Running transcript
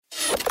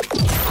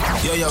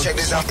Yo, check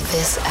this out.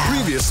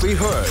 Previously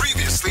heard.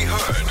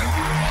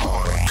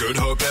 Good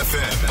Hope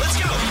FM. Let's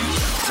go.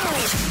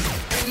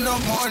 In the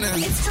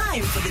morning. It's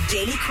time for the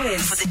Daily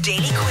Quiz.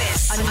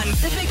 On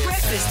Pacific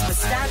Breakfast with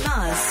Stan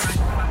Mars.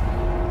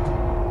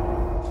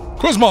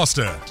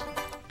 Quizmaster.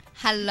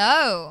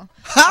 Hello.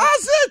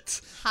 How's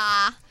it?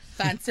 Ha.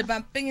 Fancy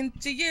bumping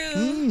into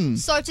you.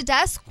 So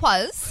today's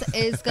quiz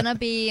is going to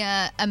be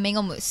a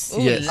mengelmoes.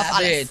 Ooh, Yes.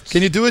 love it.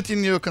 Can you do it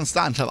in your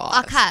Constanta voice?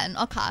 Okay.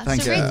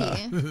 Thank So you.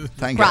 ready?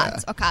 Thank you.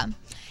 Right, okay.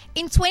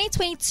 In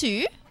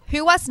 2022,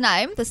 who was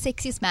named the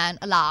sexiest man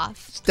alive?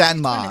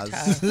 Stan Mars.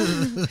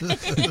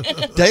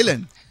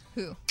 Dylan.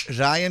 Who?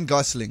 Ryan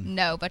Gosling.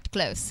 No, but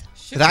close.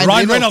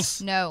 Ryan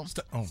Reynolds. No.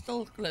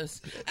 Still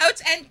close. Oh,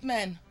 it's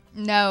Ant-Man.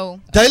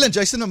 No. Dylan,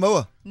 Jason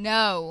Momoa.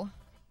 No.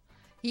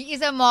 He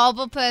is a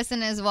Marvel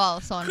person as well,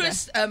 Sandra.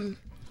 Chris,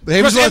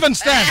 Chris Evans,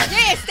 Stan.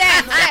 Yes,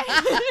 Stan.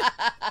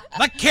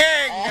 The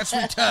king has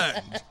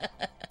returned.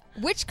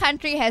 Which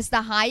country has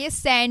the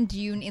highest sand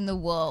dune in the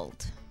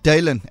world?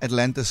 Dylan,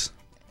 Atlantis.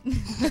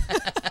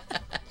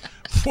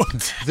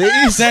 What?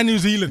 There is. Stan, New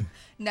Zealand.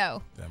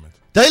 No. Damn it.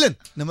 Dylan,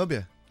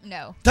 Namibia.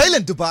 No.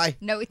 Dylan, Dubai.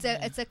 No, it's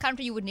a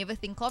country you would never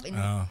think of.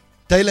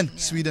 Dylan,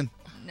 Sweden.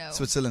 No.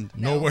 Switzerland.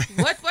 No way.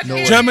 what No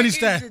area way. Germany, is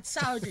Stan. it?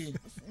 Saudi.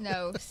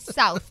 No,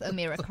 South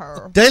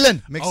America.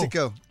 Dylan,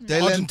 Mexico.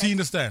 Dylan,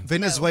 Argentina, Stan.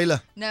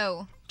 Venezuela.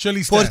 No.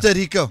 Chile, Stan. Puerto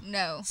Rico.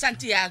 No.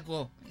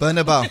 Santiago.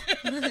 Bernabeu.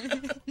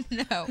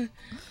 No.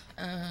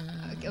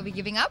 Are we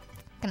giving up?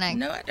 Can I?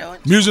 No, I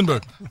don't.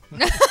 Musenberg.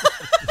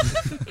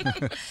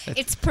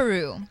 It's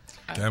Peru.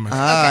 Damn it.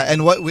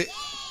 And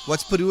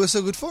what's Peru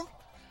so good for?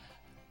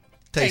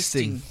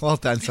 Tasting. Well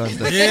done,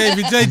 Sandra. Yeah,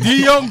 we say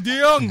De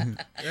Jong.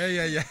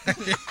 Yeah.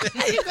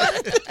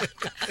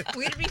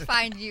 Where did we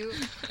find you?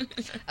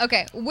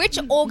 Okay. Which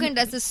organ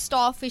does a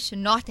starfish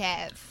not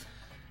have?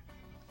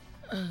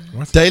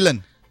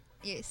 Dylan,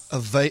 Yes.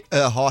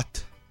 a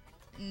heart.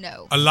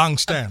 No. A lung,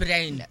 Stan.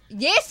 Brain.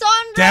 Yes,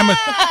 Sandra. Damn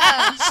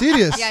it.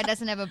 Serious? Yeah, it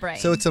doesn't have a brain.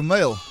 So it's a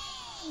male.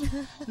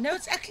 No,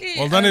 it's actually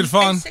Well done,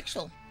 Irfan.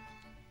 asexual.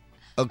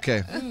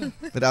 Okay.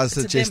 But I was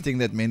suggesting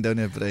that men don't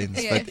have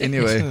brains. Yeah. But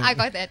anyway. I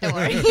got that. Don't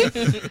worry.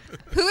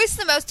 Who is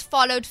the most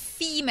followed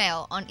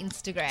female on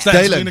Instagram? Stan,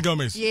 Dylan. Selena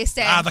Gomez. Yes,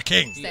 Stan. The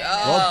king. Stan.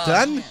 Well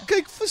done.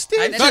 Kyk vir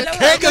Stan. The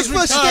Kyk king is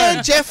vir Stan,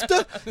 returned.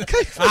 Jefter.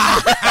 Kyk vir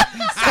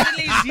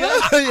Suddenly he's here.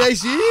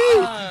 Jy's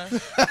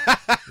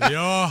hier.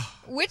 Ja,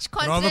 Which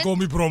rather continent? call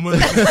me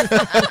prominent.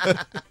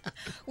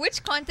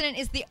 Which continent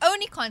is the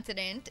only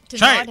continent to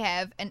China. not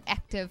have an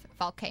active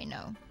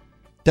volcano?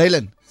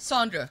 Dylan.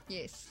 Sandra.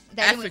 Yes.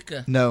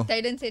 Africa. No.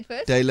 Dylan said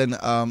first. Dylan,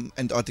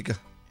 Antarctica.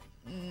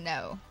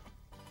 No.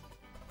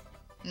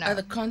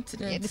 Other Yeah,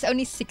 continents. there's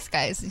only 6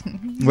 guys.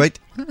 Wait.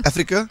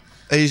 Africa.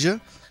 Asia.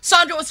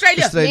 Sandra,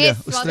 Australia. Australia.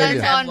 Yes, well done,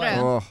 Sandra.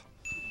 Oh.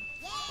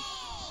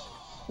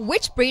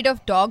 Which breed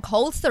of dog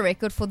holds the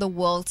record for the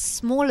world's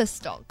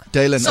smallest dog?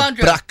 Dylan.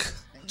 Sandra. Brak.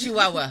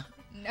 Chihuahua.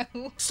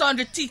 No.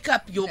 Sandra,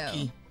 teacup,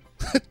 Yorkie.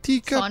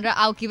 Tika. Sandra,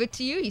 I'll give it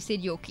to you. You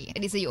said Yorkie.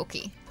 It is a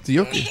Yorkie. The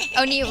Yorkie.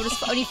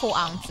 Only 4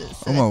 ounces.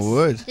 So Oh my that's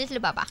word. Little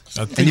baba.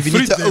 I And think if you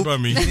need, friet to there by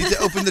me. if you need to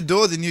open the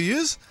door, then you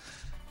use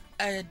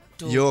A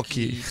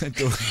Yorkie.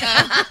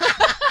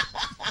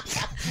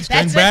 It's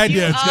going bad,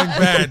 yeah. It's going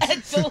bad.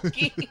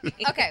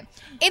 Dorky. Okay.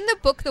 In the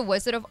book The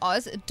Wizard of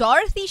Oz,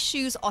 Dorothy's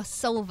shoes are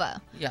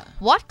silver. Yeah.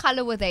 What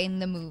color were they in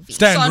the movie?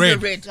 Stan, Sandra,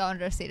 red. red.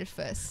 Sandra said it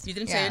first. You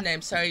didn't Yeah. say your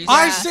name, sorry.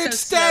 I Yeah. said So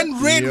Stan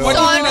slow. Red. Yeah. What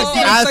do you mean Sandra I said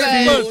didn't it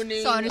say first.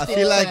 first? Sandra I said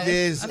feel it like first.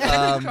 there's I'm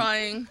definitely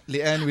crying.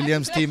 Leanne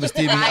Williams' team is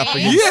teaming up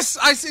against. Yes,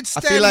 I said I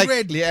Stan feel like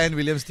Red. Leanne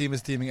Williams' team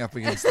is teaming up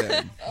against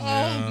them.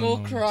 Oh, more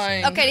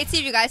crying. Okay, let's see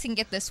if you guys can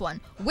get this one.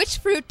 Which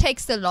fruit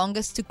takes the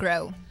longest to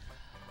grow?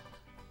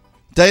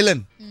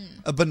 Dylan,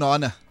 a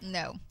banana.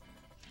 No.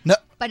 No,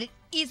 But it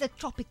is a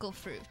tropical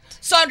fruit.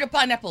 Sandra,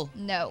 pineapple.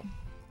 No.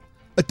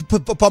 a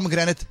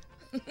pomegranate.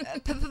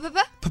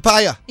 P-p-p-p-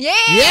 Papaya.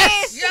 Yes!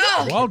 Yes!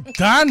 Yeah. Well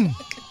done.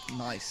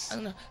 Nice.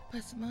 I'm gonna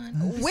pass mine.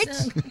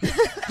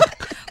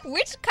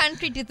 Which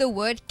country did the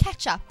word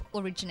ketchup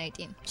originate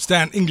in?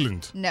 Stan,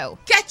 England. No.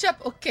 Ketchup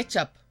or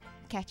ketchup?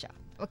 Ketchup.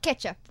 Or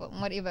ketchup, or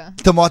whatever.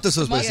 Tomato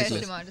sauce, Yes,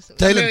 basically. tomato sauce.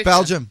 Dylan, America.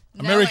 Belgium.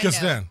 No, America, I know.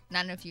 Stan.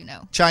 None of you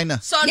know. China.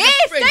 Sandra,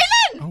 Yes, French.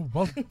 Dylan! Oh,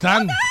 well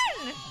done.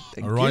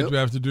 Thank All right, you. we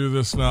have to do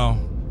this now.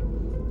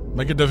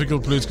 Make it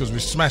difficult, please, because we're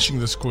smashing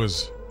this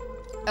quiz.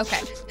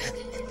 Okay.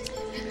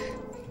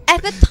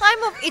 At the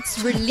time of its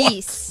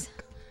release,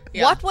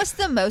 Yeah. what was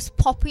the most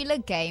popular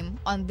game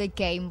on the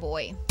Game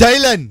Boy?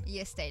 Dylan,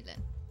 Yes, Dylan.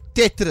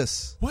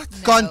 Tetris. What?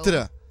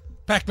 Contra.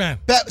 Pac-Man.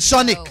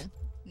 Sonic.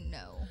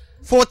 No.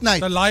 Fortnite.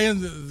 The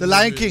Lion. The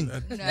Lion King.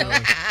 No.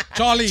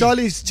 Charlie.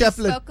 Charlie's We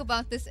Chaplin. spoke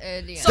about this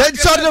earlier. Then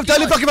Son of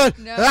Dylan Pokemon.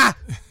 No. Ah,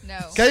 No.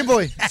 Game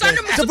Boy.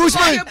 Sandra, The Super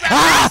Bushman. Mario Brothers.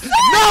 Ah,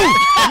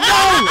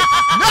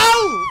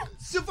 no.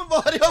 Super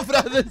Mario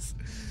Brothers.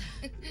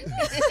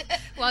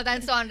 Well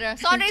done, Sandra.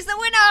 Sandra is the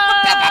winner.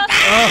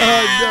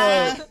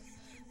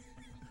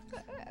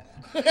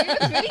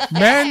 Oh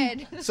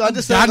Man. no. So I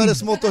understand what a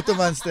small Toto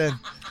man stand.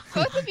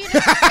 Both of you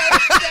did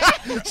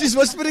the She's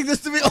whispering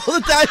this to me all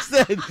the time,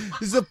 Stan.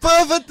 This is a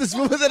pervert, this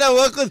woman that I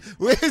work with.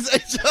 Where's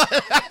HR?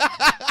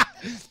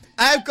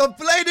 I'm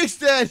complaining,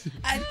 Stan.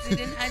 I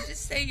didn't. I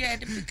just say you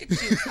had a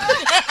Pikachu.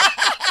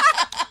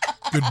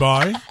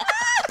 Goodbye.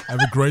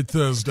 Have a great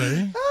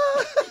Thursday.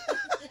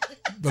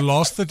 The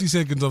last 30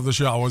 seconds of the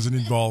show I wasn't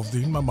involved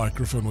in. My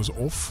microphone was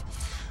off.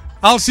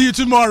 I'll see you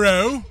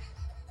tomorrow.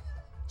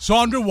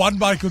 Sandra won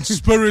by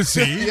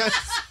conspiracy. Yes.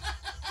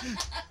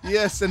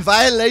 Yes, in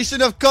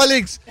violation of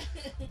colleagues.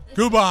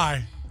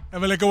 Goodbye.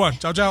 Have a lekker one.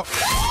 Ciao, ciao.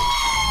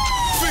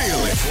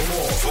 Feel it.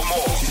 For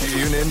more,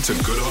 tune in to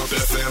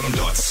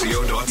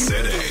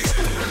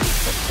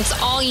goodhopefm.co.za. It's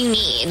all you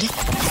need.